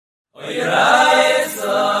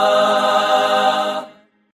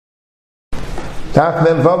Taf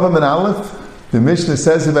Mem Vavam and Aleph. The Mishnah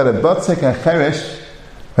says about a batzek hacheresh.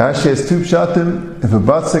 Rashi has two pshatim. If a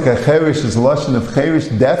batzek hacheresh is a lashon of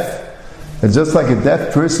cheresh, deaf, and just like a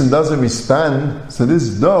deaf person doesn't respond, so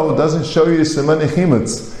this dough doesn't show you siman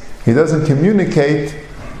chimutz. He doesn't communicate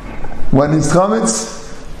when he's chametz.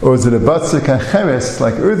 Or is it a batzek hacheres,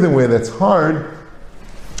 like earthenware that's hard,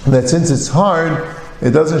 that since it's hard, it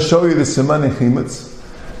doesn't show you the siman chimutz?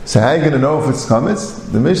 So how are you going to know if it's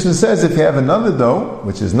chametz? The Mishnah says if you have another dough,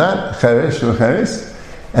 which is not cheresh or cheres,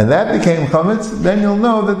 and that became chametz, then you'll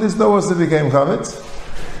know that this dough also became chametz.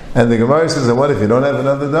 And the Gemara says, and what if you don't have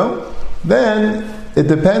another dough? Then it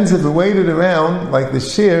depends if it waited around, like the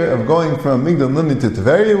shear of going from Migdal Nuni to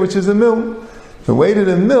Tveria, which is a mill. If it waited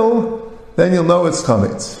a mill, then you'll know it's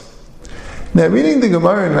chametz. Now, reading the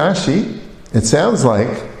Gemara in Rashi, it sounds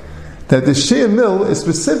like that the shear mill is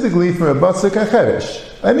specifically for a batzek hacheresh.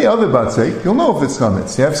 Any other batzek, you'll know if it's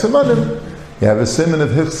chametz. You have simanim. You have a siman of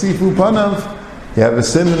hichsifu panav. You have a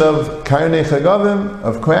siman of karnei chagavim,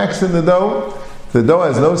 of cracks in the dough. If the dough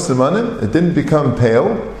has no simanim, it didn't become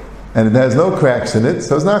pale, and it has no cracks in it,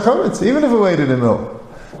 so it's not chametz, even if it waited a mill.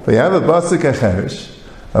 But you have a batzek hacheresh.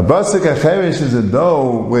 A batzek hacheresh is a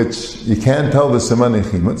dough which you can't tell the siman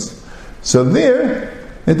chimutz. So there,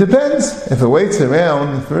 it depends. If it waits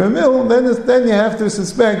around for a mill, then you have to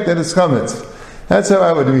suspect that it's chametz. That's how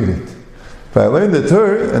I would read it. If I learned the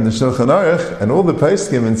Torah and the Shulchan Aruch and all the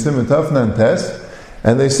Paiskim in Siman Tafnan Test,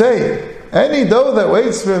 and they say, any dough that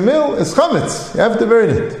waits for a mill is chametz. You have to burn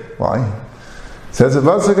it. Why? It says a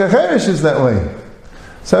batzek hacheresh is that way.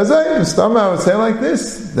 So I would say like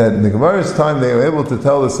this, that in the Gemara's time they were able to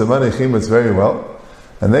tell the siman chimutz very well,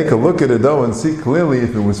 and they could look at a dough and see clearly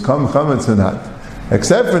if it was chametz or not.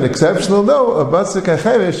 Except for an exceptional dough, a batzek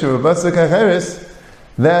hacheresh or a batzek hacheres,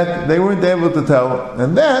 that they weren't able to tell.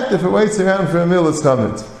 And that, if it waits around for a mill, it's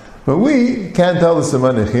chametz. But we can't tell the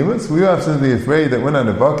siman chimutz. We have to be afraid that we're not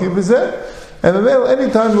a baki b'zeh. And the mill,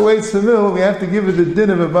 anytime it waits for a mill, we have to give it the din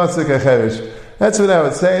of a batzek hacheresh. That's what I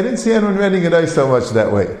would say. I didn't see anyone reading it so much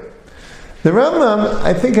that way. The Rambam,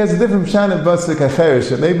 I think, has a different shan of batzek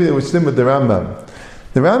hacheresh, and maybe it was similar with the Rambam.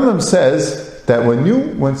 The Rambam says that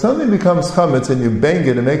when something becomes chametz and you bang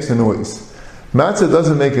it, it makes a noise. Matzah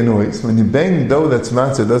doesn't make a noise. When you bang dough that's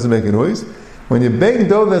matzah, it doesn't make a noise. When you bang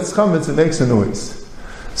dough that's chametz, it makes a noise.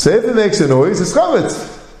 So if it makes a noise, it's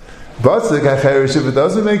chametz. Batzek hacheresh, if it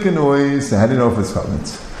doesn't make a noise, how do you know if it's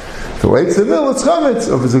chametz? If it waits a mill, it's chametz.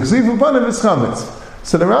 Or if it's a ksifu panim, it's chametz.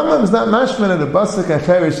 So the Rambam is not mashman that a batzek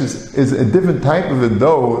hacheresh is a different type of a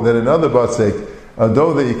dough than another batzek, a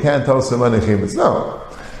dough that you can't tell siman chimutz. No.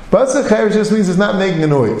 Batzek hacheresh just means it's not making a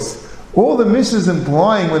noise. All the Mishnah is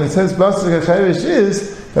implying when it says batzek hacheresh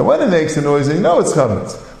is that when it makes a noise, you know it's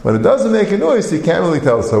chametz. When it doesn't make a noise, you can't really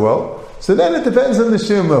tell so well. So then it depends on the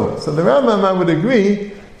shear mill. So the Rambam, I would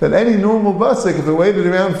agree that any normal batzek, if it waited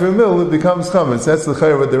around for a mill, it becomes chametz. That's the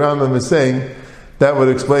chayr what the Rambam is saying. That would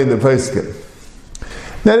explain the paiskim.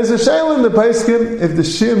 Now there's a shayla in the paiskim, if the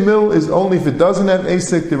shear mill is only if it doesn't have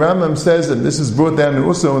asik, the Rambam says, and this is brought down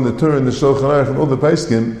also in the Torah and the Shulchan Aruch and all the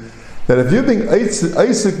paiskim, that if you're being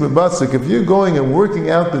asik with batzek, if you're going and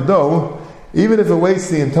working out the dough, even if it waits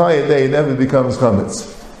the entire day, it never becomes chametz.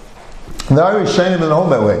 The Irish Shainim don't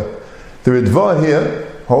hold that way. The Ritva here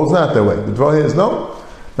holds not that way. The Ritva here is no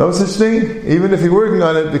such thing. Even if you're working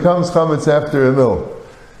on it, it becomes chametz after a mill.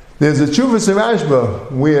 There's a Tshuvas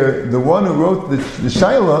Rashba where the one who wrote the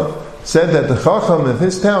Shaila said that the Chacham of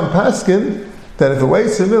his town paskin that if it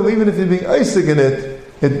waits a mill, even if you're being asik in it,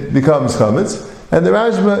 it becomes chametz. And the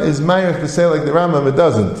Rashba is mayach to say like the Rambam, it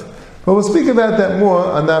doesn't. But we'll speak about that more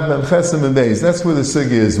on Daf Mem Chesem and Beis. That's where the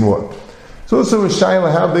sugya is more. So also with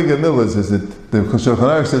Shaila, how big a mill is it? The Shulchan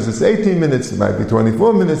Aruch says it's 18 minutes, it might be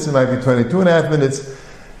 24 minutes, it might be 22.5 minutes.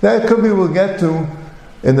 That could be we'll get to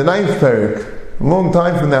in the 9th parak. A long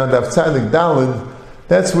time from now, Daf Tzadik Daled,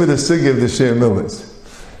 that's where the sugya of the shear mill is.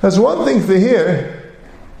 There's one thing for here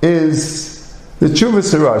is the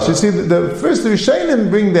Tshuvas Harash. You see, the Rishonim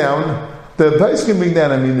bring down, the Paiskim bring down,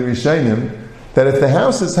 the Rishonim, that if the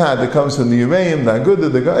house is hot, it comes from the Ureim, the Agudah,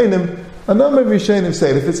 the Gainim, a number of Rishonim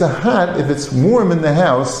say if it's if it's warm in the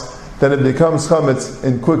house, then it becomes chametz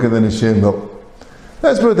in quicker than a shear mill.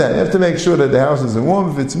 That's brought down. You have to make sure that the house isn't warm.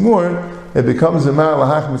 If it's more, it becomes a mar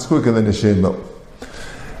lahachmetz quicker than a shear mill.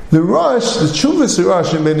 The Rosh, the Tshuvas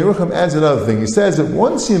Rosh in Ben Yerucham adds another thing. He says that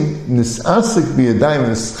once you nisasik b'yadayim,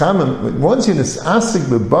 once you nisasik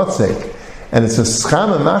b'batzek, and it's a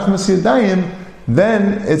schama machmas yadayim,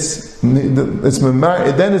 then it's machmetz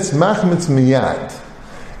miyad.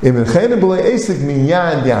 That's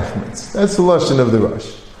the lashon of the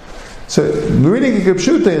Rosh. So, reading a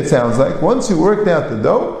Kipshute, it sounds like, once you worked out the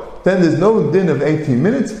dough, then there's no din of 18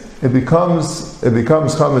 minutes, it becomes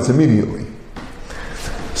chametz immediately.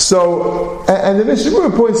 So, and the Mishnah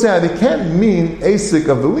Berurah points out, it can't mean asik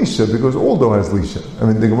of the lisha, because all dough has lisha. I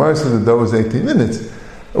mean, the Gemara says the dough is 18 minutes.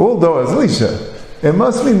 All dough has lisha. It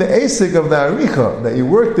must mean the asik of the aricha, that you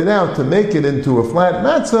worked it out to make it into a flat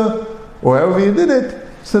matzah, or however you did it,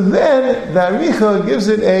 so then the aricha gives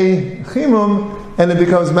it a chimum, and it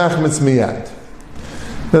becomes machmetz miyad.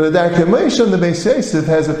 Now the Darkei Moshe on the Beis Yosef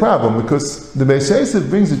has a problem, because the Beis Yosef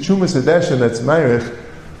brings a Chumas Hadeshen that's Meirich,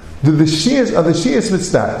 the Shias are the Shias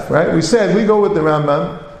Mitzdarf, right? We said, we go with the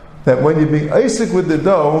Rambam, that when you be Isaac with the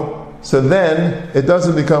dough, so then it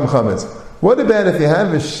doesn't become chametz. What about if you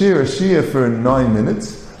have a shia for 9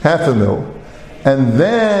 minutes, half a mil, and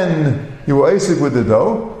then you were Isaac with the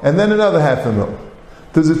dough, and then another half a mil?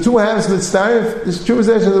 Does the 2 halves Mitzdarf, this Chumas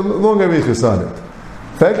Hadeshen, the longer arichas on it.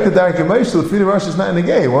 In fact, the Darkei Moshe, the Frida Rosh is not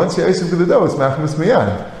negay. Once you're Isaac with the dough, it's machmas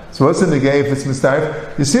miyad. So what's the negay if it's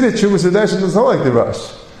Mitzdarf? You see that Chumas Hadeshen doesn't hold like the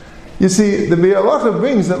Rosh. You see, the Biur Halacha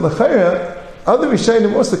brings that l'chayra, other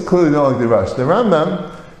Rishonim also clearly don't like the Rosh. The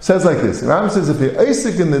Rambam says like this. The Rambam says if you're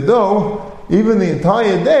Isaac in the dough, even the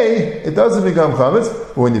entire day, it doesn't become chametz.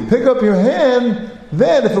 But when you pick up your hand,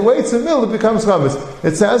 then if it waits a mil, it becomes chametz.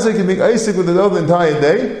 It sounds like you're being Isaac with the dough the entire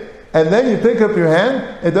day, and then you pick up your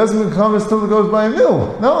hand, it doesn't become chametz till it goes by a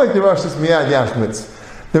mil. Not like the Rosh is miyad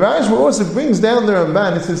yachmetz. The Rashba also brings down the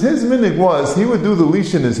Ramban. It says his minhag was, he would do the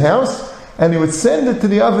leash in his house, and he would send it to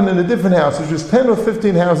the oven in a different house, which was 10 or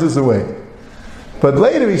 15 houses away. But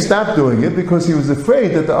later he stopped doing it because he was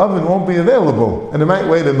afraid that the oven won't be available, and it might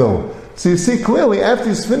wait a mil. So you see clearly, after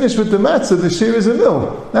he's finished with the matzah, the shear is a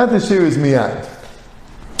mil, not the shear is miyad.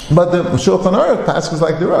 But the Shulchan Aruch passes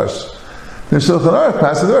like the Rosh. The Shulchan Aruch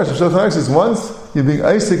passes the Rosh. The Shulchan Aruch says once you're being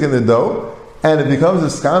Isaac in the dough, and it becomes a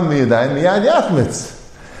skam miyadayim, miyad yachmitz.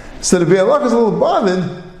 So the Biur Halacha is a little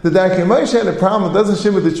bothered. The Darkei Moshe had a problem, it doesn't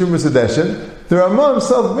shim with the Chumas Hadeshen. The Ramah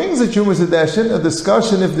himself brings the Chumas Hadeshen, a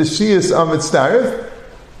discussion if the Shias are mitzdarif,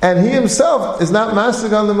 and he himself is not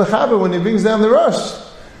mastic on the Mechaber when he brings down the Rosh.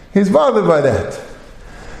 He's bothered by that.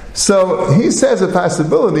 So he says a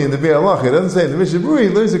possibility in the Biur Halacha. He doesn't say in the Mishnah Berurah, he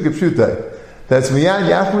learns a Kipshutai. That's Miyad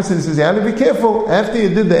Yachmitz, and he says you have to be careful. After you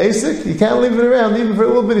did the Asik, you can't leave it around even for a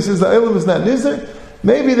little bit. He says the Eilim is not Nizr.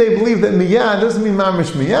 Maybe they believe that miyad doesn't mean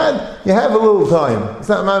mamish miyad. You have a little time. It's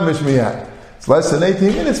not mamish miyad. It's less than 18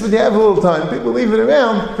 minutes, but you have a little time. People leave it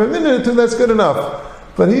around for a minute or two, that's good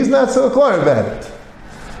enough. But he's not so clear about it.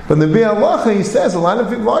 But in the Biur Halacha, he says, a lot of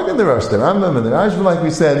people argue the Rosh, the Rambam and the Rashba, like we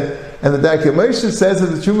said, and the Darkei Moshe says that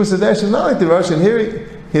the Chumas Hadeshen is not like the Rosh, and here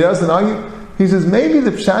he doesn't argue. He says, maybe the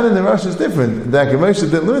Pshat in the Rosh is different. The Darkei Moshe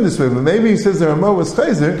didn't learn this way, but maybe he says the Ramah was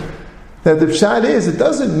chayzer, that the pshat is, it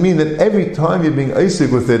doesn't mean that every time you're being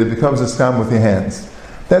Isaac with it, it becomes a skam with your hands.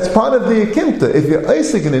 That's part of the akimta. If you're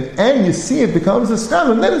Isaac in it and you see it becomes a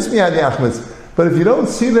skam, then it's miyad yachmetz. But if you don't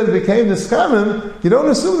see that it became the skamim, you don't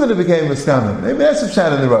assume that it became a skamim. Maybe that's a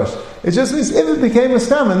pshat in the Rosh. It just means if it became a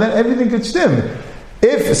skamim, then everything could stim.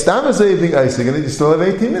 If stam is being Isaac in it, you still have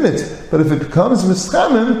 18 minutes. But if it becomes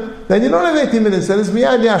miskamim, then you don't have 18 minutes, then it's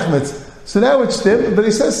miyad yachmetz. So that would stim, but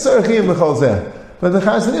he says tzarchiyim b'chol zeh. But the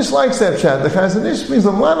Chazon Ish likes that pshat. The Chazon Ish means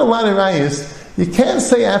a lot of rayas. You can't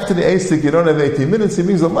say after the Asik you don't have 18 minutes. It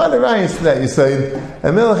means a lot of rayas to that you say.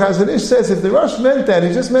 And Melech Chazon Ish says if the Rosh meant that,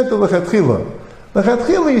 he just meant the lechatchila.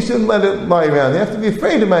 Lechatchila you shouldn't let it lie around. You have to be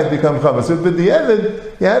afraid it might become chametz. But with the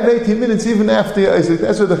Evid, you have 18 minutes even after your Asik.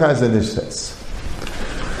 That's what the Chazon Ish says.